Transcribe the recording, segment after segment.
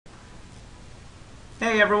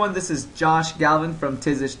Hey everyone, this is Josh Galvin from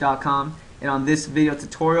Tizish.com, and on this video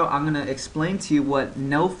tutorial I'm going to explain to you what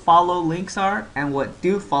NoFollow links are and what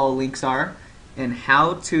DoFollow links are, and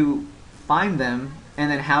how to find them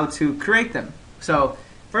and then how to create them. So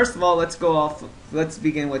first of all, let's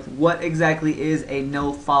begin with what exactly is a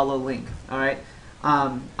NoFollow link. Alright,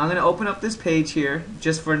 I'm going to open up this page here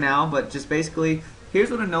just for now, but just basically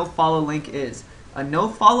here's what a NoFollow link is. A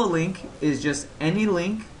NoFollow link is just any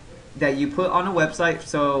link that you put on a website.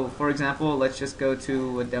 So for example, let's just go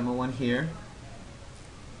to a demo one here.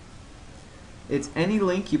 It's any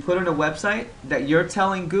link you put on a website that you're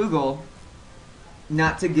telling Google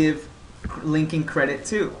not to give linking credit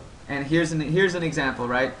to. And here's an example,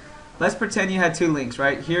 right? Let's pretend you had two links,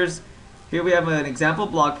 right? Here we have an example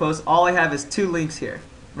blog post. All I have is two links here,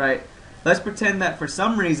 right? Let's pretend that for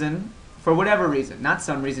some reason, for whatever reason, not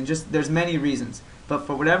some reason, just there's many reasons, but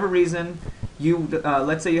for whatever reason, you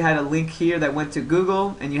let's say you had a link here that went to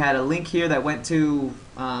Google, and you had a link here that went to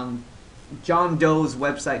John Doe's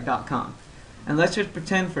website.com. And let's just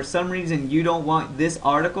pretend for some reason you don't want this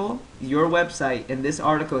article, your website, and this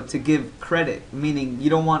article to give credit, meaning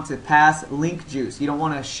you don't want to pass link juice. You don't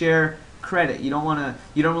want to share credit. You don't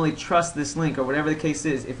really trust this link, or whatever the case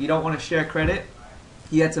is. If you don't want to share credit,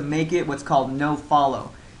 you have to make it what's called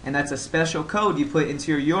NoFollow. And that's a special code you put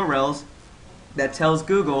into your URLs that tells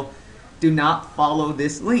Google, do not follow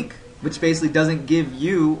this link, which basically doesn't give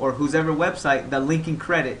you or whoever website the linking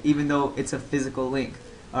credit, even though it's a physical link.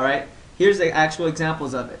 Alright, here's the actual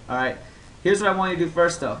examples of it. Alright, here's what I want you to do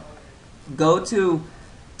first though.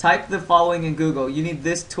 Type the following in Google. You need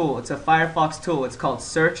this tool. It's a Firefox tool. It's called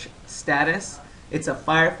Search Status. It's a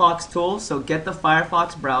Firefox tool, so get the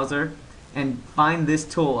Firefox browser and find this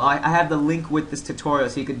tool. I have the link with this tutorial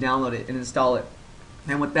so you can download it and install it.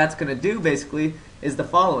 And what that's going to do basically is the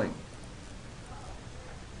following.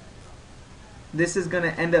 This is going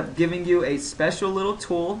to end up giving you a special little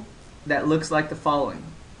tool that looks like the following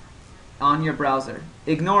on your browser.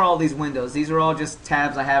 Ignore all these windows. These are all just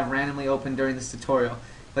tabs I have randomly open during this tutorial.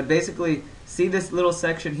 But basically, see this little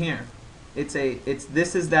section here.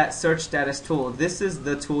 This is that search status tool. This is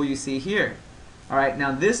the tool you see here. Alright,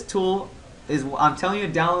 now this tool is, I'm telling you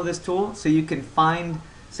to download this tool so you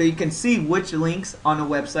can see which links on a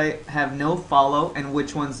website have NoFollow and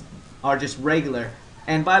which ones are just regular.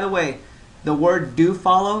 And by the way, the word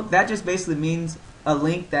DoFollow, that just basically means a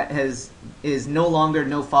link that is no longer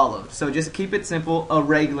NoFollowed. So just keep it simple, a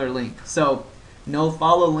regular link. So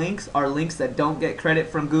NoFollow links are links that don't get credit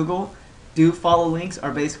from Google. DoFollow links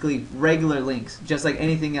are basically regular links, just like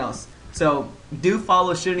anything else. So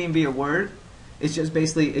DoFollow shouldn't even be a word. It just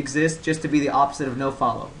basically exists just to be the opposite of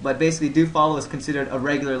NoFollow. But basically DoFollow is considered a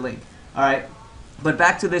regular link. Alright, but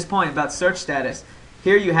back to this point about search status.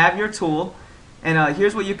 Here you have your tool, and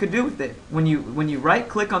here's what you could do with it. When you right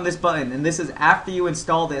click on this button, and this is after you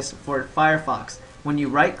install this for Firefox, when you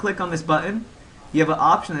right click on this button, you have an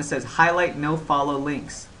option that says highlight NoFollow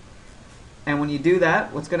links. And when you do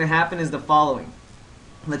that, what's going to happen is the following.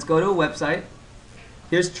 Let's go to a website.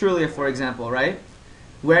 Here's Trulia, for example, right?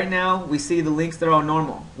 Right now we see the links that are all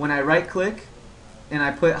normal. When I right click and I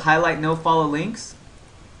put highlight NoFollow links,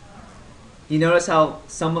 you notice how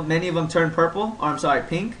many of them turn purple, or I'm sorry,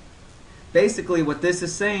 pink. Basically what this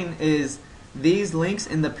is saying is these links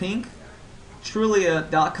in the pink,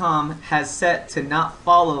 Trulia.com has set to not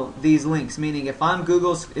follow these links, meaning if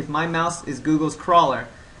my mouse is Google's crawler,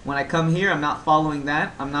 when I come here, I'm not following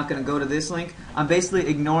that. I'm not going to go to this link. I'm basically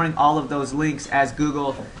ignoring all of those links as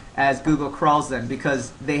Google crawls them,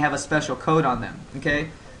 because they have a special code on them. Okay,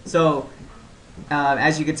 so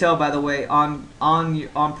as you can tell, by the way, on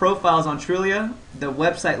profiles on Trulia, the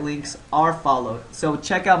website links are followed. So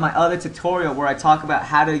check out my other tutorial where I talk about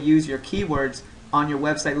how to use your keywords on your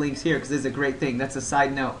website links here, because this is a great thing. That's a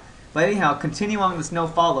side note. But anyhow, continue on with this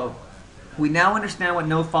NoFollow. We now understand what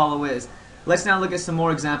NoFollow is. Let's now look at some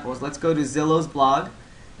more examples. Let's go to Zillow's blog,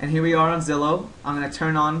 and here we are on Zillow. I'm going to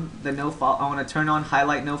turn on the NoFollow. I want to turn on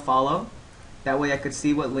highlight NoFollow. That way I could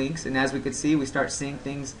see what links, and as we could see, we start seeing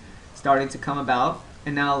things starting to come about.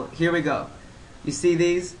 And now here we go. You see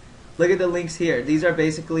these? Look at the links here. These are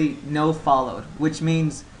basically NoFollowed, which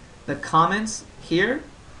means the comments here,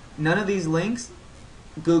 none of these links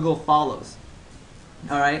Google follows.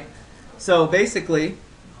 Alright? So basically,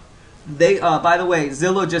 by the way,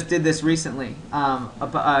 Zillow just did this recently.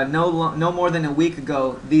 No more than a week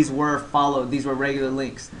ago, these were followed. These were regular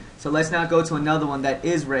links. So let's now go to another one that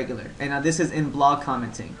is regular. And this is in blog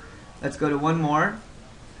commenting. Let's go to one more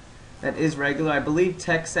that is regular. I believe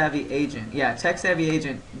Tech Savvy Agent. Yeah, Tech Savvy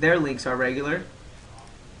Agent, their links are regular.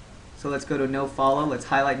 So let's go to NoFollow. Let's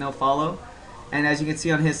highlight NoFollow. And as you can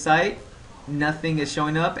see on his site, nothing is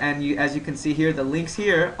showing up, and as you can see here, the links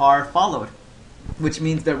here are followed, which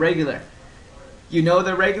means they're regular. You know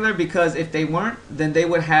they're regular because if they weren't, then they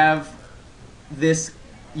would have this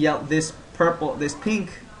pink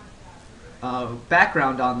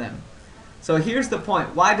background on them. So here's the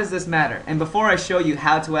point. Why does this matter? And before I show you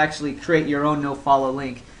how to actually create your own NoFollow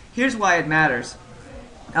link, here's why it matters.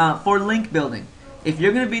 For link building. If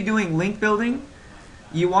you're going to be doing link building,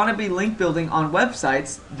 you want to be link building on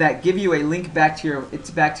websites that give you a link back to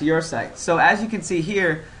your site. So as you can see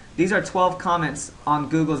here, these are 12 comments on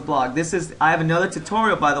Google's blog. I have another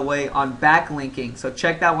tutorial, by the way, on backlinking. So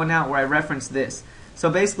check that one out where I reference this. So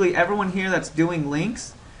basically everyone here that's doing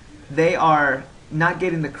links, they are not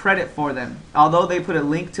getting the credit for them. Although they put a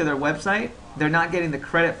link to their website, they're not getting the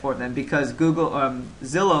credit for them because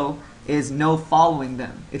Zillow is no following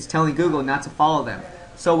them. It's telling Google not to follow them.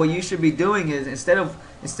 So what you should be doing is instead of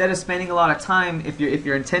spending a lot of time, if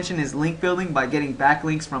your intention is link building by getting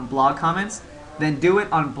backlinks from blog comments, then do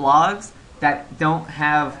it on blogs that don't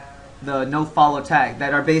have the NoFollow tag,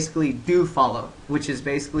 that are basically DoFollow, which is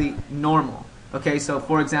basically normal. Okay, so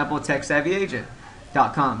for example,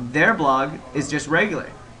 TechSavvyAgent.com, their blog is just regular.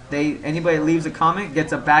 Anybody that leaves a comment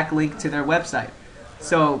gets a backlink to their website.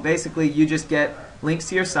 So basically, you just get links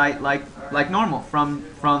to your site like normal from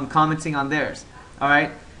commenting on theirs. All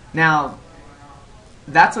right. Now,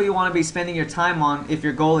 that's what you want to be spending your time on if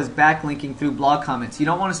your goal is backlinking through blog comments. You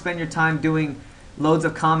don't want to spend your time doing loads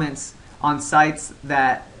of comments on sites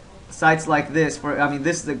like this.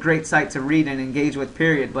 This is a great site to read and engage with,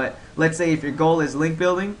 period. But let's say if your goal is link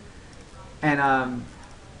building, and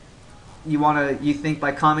you think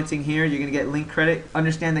by commenting here you're going to get link credit,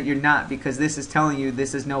 understand that you're not, because this is telling you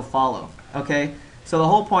this is NoFollow. Okay? So the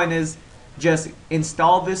whole point is just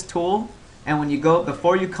install this tool, and when you go,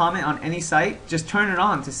 before you comment on any site, just turn it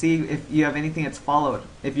on to see if you have anything that's followed.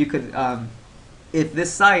 If you could, if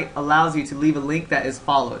this site allows you to leave a link that is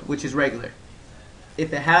followed, which is regular.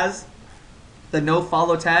 If it has the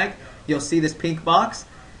NoFollow tag, you'll see this pink box,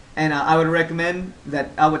 and I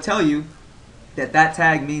would tell you that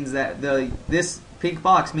tag means that this pink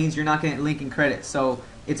box means you're not getting linking credit. So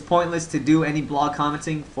it's pointless to do any blog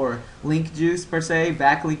commenting for link juice per se,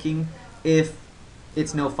 backlinking, if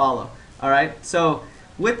it's NoFollow. All right. So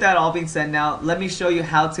with that all being said, now let me show you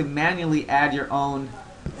how to manually add your own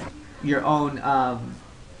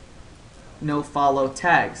NoFollow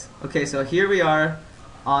tags. Okay. So here we are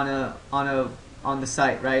on the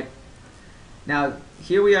site, right? Now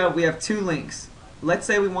here we are. We have two links. Let's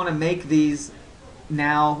say we want to make these.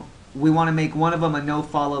 Now we want to make one of them a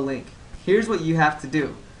NoFollow link. Here's what you have to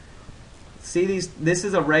do. See these? This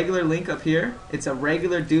is a regular link up here. It's a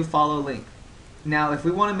regular DoFollow link. Now, if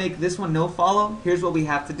we want to make this one NoFollow, here's what we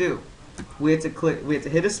have to do. We have to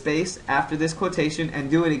hit a space after this quotation and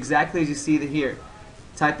do it exactly as you see it here.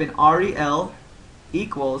 Type in REL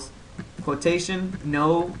equals quotation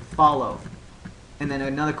NoFollow, and then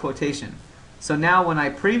another quotation. So now when I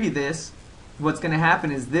preview this, what's going to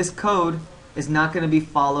happen is this code is not going to be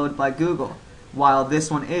followed by Google, while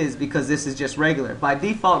this one is, because this is just regular. By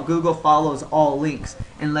default, Google follows all links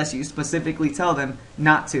unless you specifically tell them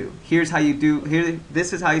not to.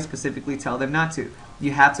 This is how you specifically tell them not to.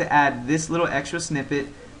 You have to add this little extra snippet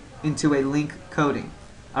into a link coding.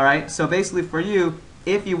 Alright, so basically for you,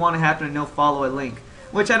 if you want to happen to NoFollow a link,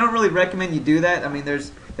 which I don't really recommend you do that. I mean,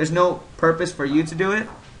 there's no purpose for you to do it.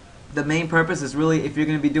 The main purpose is really if you're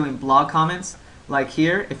going to be doing blog comments, like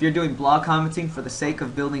here, if you're doing blog commenting for the sake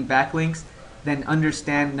of building backlinks, then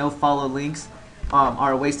understand NoFollow links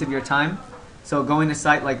are a waste of your time. So going to a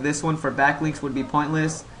site like this one for backlinks would be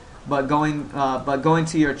pointless. But going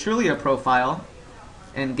to your Trulia profile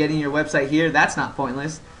and getting your website here, that's not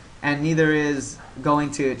pointless. And neither is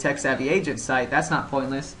going to Tech Savvy Agent's site. That's not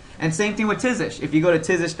pointless. And same thing with Tizish. If you go to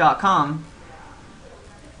Tizish.com,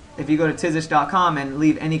 and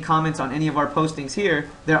leave any comments on any of our postings here,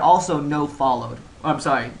 they're also DoFollowed,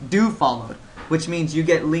 which means you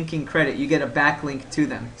get linking credit. You get a backlink to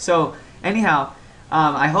them. So anyhow,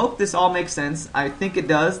 I hope this all makes sense. I think it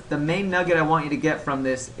does. The main nugget I want you to get from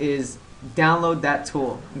this is download that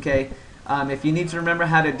tool. Okay. If you need to remember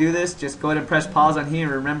how to do this, just go ahead and press pause on here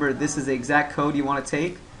and remember this is the exact code you want to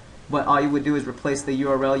take. But all you would do is replace the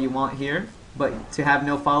URL you want here. But to have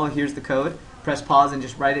NoFollow, here's the code. Press pause and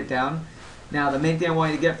just write it down. Now the main thing I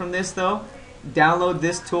want you to get from this though, download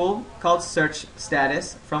this tool called Search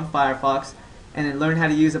Status from Firefox, and then learn how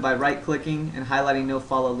to use it by right-clicking and highlighting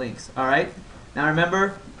NoFollow links. Alright? Now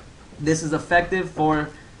remember, this is effective for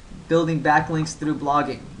building backlinks through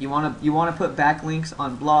blogging. You want to put backlinks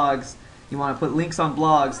on blogs. You want to put links on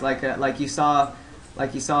blogs like you saw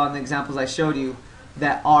in the examples I showed you.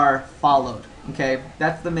 that are followed. Okay,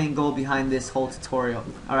 that's the main goal behind this whole tutorial.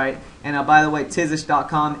 All right, and by the way,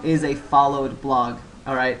 Tizish.com is a followed blog.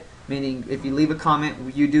 All right, meaning if you leave a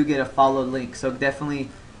comment, you do get a followed link. So definitely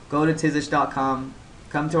go to Tizish.com,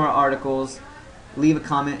 come to our articles, leave a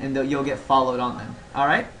comment, and you'll get followed on them. All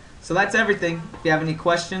right, so that's everything. If you have any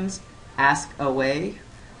questions, ask away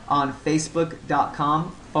on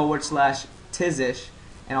Facebook.com/Tizish,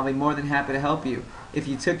 and I'll be more than happy to help you. If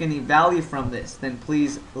you took any value from this, then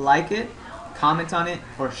please like it, comment on it,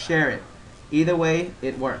 or share it. Either way,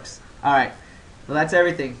 it works. All right, well, that's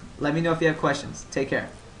everything. Let me know if you have questions. Take care.